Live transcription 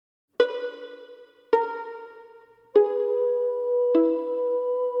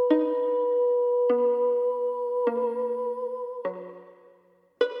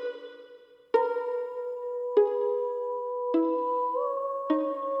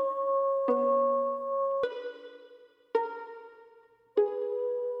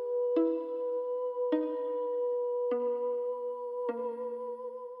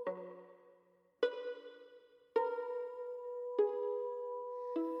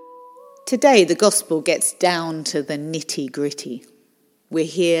Today, the gospel gets down to the nitty-gritty. We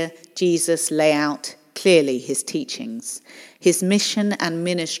hear Jesus lay out clearly his teachings, his mission and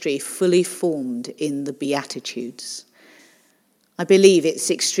ministry fully formed in the Beatitudes. I believe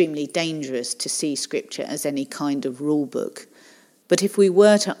it's extremely dangerous to see Scripture as any kind of rule book, but if we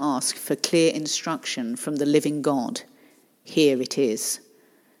were to ask for clear instruction from the living God, here it is,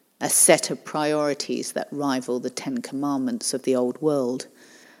 a set of priorities that rival the 10 Commandments of the old world,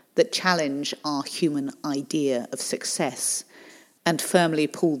 that challenge our human idea of success and firmly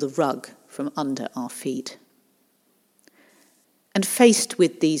pull the rug from under our feet. And faced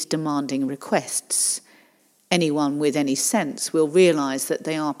with these demanding requests, anyone with any sense will realise that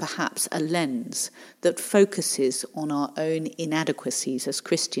they are perhaps a lens that focuses on our own inadequacies as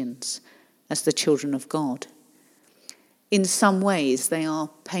Christians, as the children of God. In some ways, they are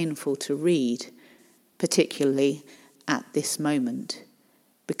painful to read, particularly at this moment,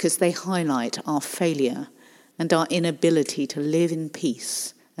 because they highlight our failure and our inability to live in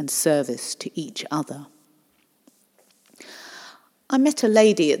peace and service to each other. I met a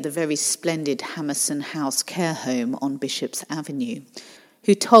lady at the very splendid Hammerson House care home on Bishop's Avenue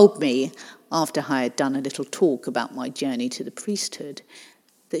who told me, after I had done a little talk about my journey to the priesthood,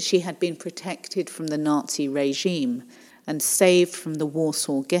 that she had been protected from the Nazi regime and saved from the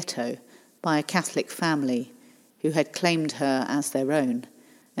Warsaw Ghetto by a Catholic family who had claimed her as their own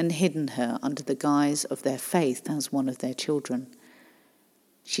and hidden her under the guise of their faith as one of their children.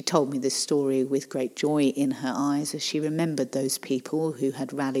 She told me this story with great joy in her eyes as she remembered those people who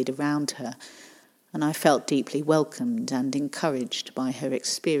had rallied around her, and I felt deeply welcomed and encouraged by her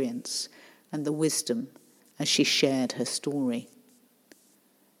experience and the wisdom as she shared her story.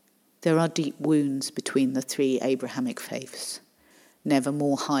 There are deep wounds between the 3 Abrahamic faiths, never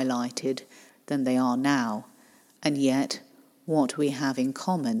more highlighted than they are now, and yet what we have in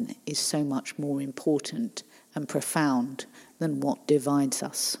common is so much more important and profound than what divides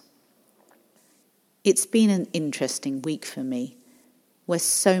us. It's been an interesting week for me, where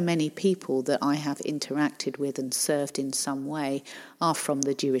so many people that I have interacted with and served in some way are from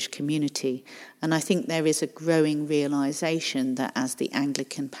the Jewish community, and I think there is a growing realisation that as the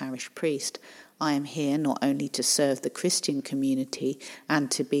Anglican parish priest, I am here not only to serve the Christian community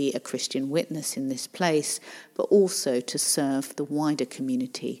and to be a Christian witness in this place, but also to serve the wider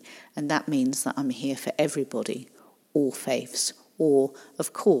community, and that means that I'm here for everybody, all faiths, or,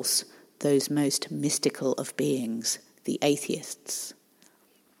 of course, those most mystical of beings, the atheists.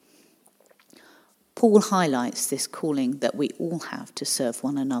 Paul highlights this calling that we all have to serve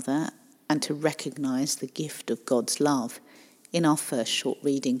one another and to recognise the gift of God's love in our first short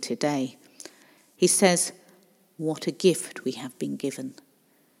reading today. He says, what a gift we have been given,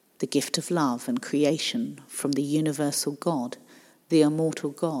 the gift of love and creation from the universal God, the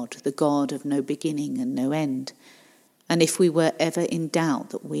immortal God, the God of no beginning and no end. And if we were ever in doubt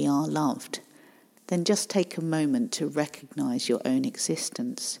that we are loved, then just take a moment to recognise your own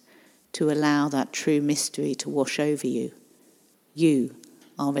existence, to allow that true mystery to wash over you. You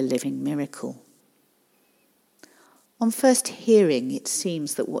are a living miracle. On first hearing, it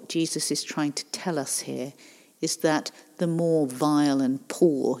seems that what Jesus is trying to tell us here is that the more vile and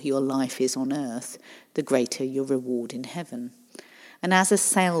poor your life is on earth, the greater your reward in heaven. And as a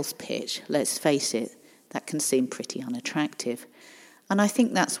sales pitch, let's face it, that can seem pretty unattractive. And I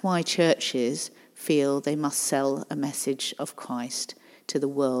think that's why churches feel they must sell a message of Christ to the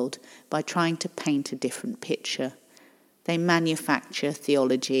world by trying to paint a different picture. They manufacture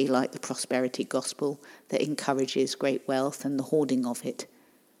theology like the prosperity gospel that encourages great wealth and the hoarding of it.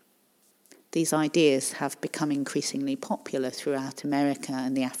 These ideas have become increasingly popular throughout America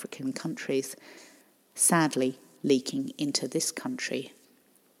and the African countries, sadly leaking into this country,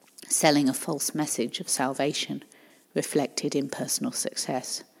 selling a false message of salvation reflected in personal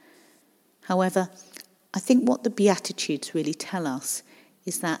success. However, I think what the Beatitudes really tell us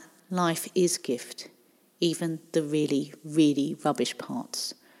is that life is gift, even the really, really rubbish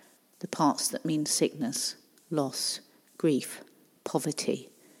parts, the parts that mean sickness, loss, grief, poverty.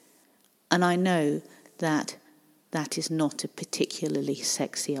 And I know that that is not a particularly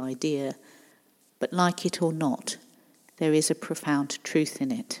sexy idea, but like it or not, there is a profound truth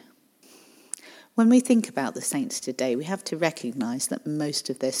in it. When we think about the saints today, we have to recognise that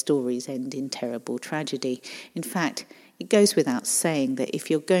most of their stories end in terrible tragedy. In fact, it goes without saying that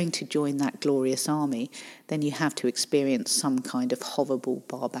if you're going to join that glorious army, then you have to experience some kind of horrible,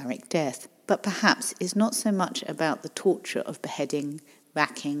 barbaric death. But perhaps it's not so much about the torture of beheading,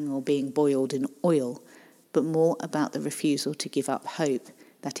 racking, or being boiled in oil, but more about the refusal to give up hope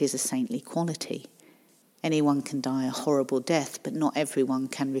that is a saintly quality. Anyone can die a horrible death, but not everyone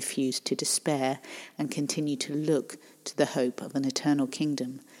can refuse to despair and continue to look to the hope of an eternal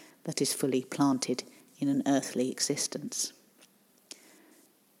kingdom that is fully planted in an earthly existence.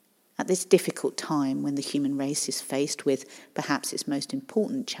 At this difficult time, when the human race is faced with perhaps its most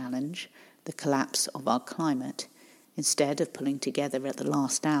important challenge, the collapse of our climate, instead of pulling together at the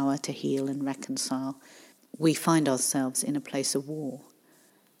last hour to heal and reconcile, we find ourselves in a place of war.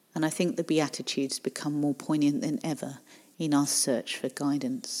 And I think the Beatitudes become more poignant than ever in our search for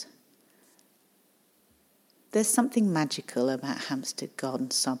guidance. There's something magical about Hampstead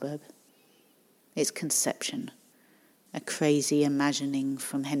Garden Suburb. Its conception, a crazy imagining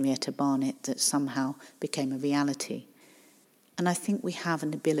from Henrietta Barnett that somehow became a reality. And I think we have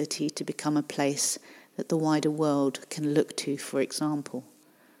an ability to become a place that the wider world can look to for example.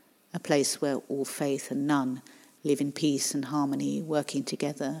 A place where all faith and none live in peace and harmony, working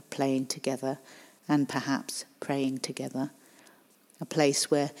together, playing together, and perhaps praying together. A place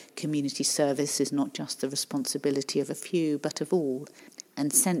where community service is not just the responsibility of a few, but of all.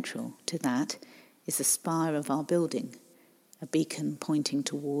 And central to that is the spire of our building, a beacon pointing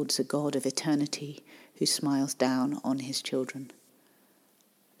towards a God of eternity who smiles down on his children.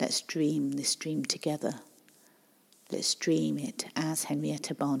 Let's dream this dream together. Let's dream it as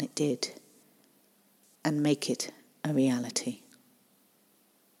Henrietta Barnett did, and make it a reality.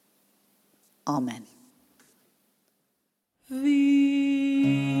 Amen.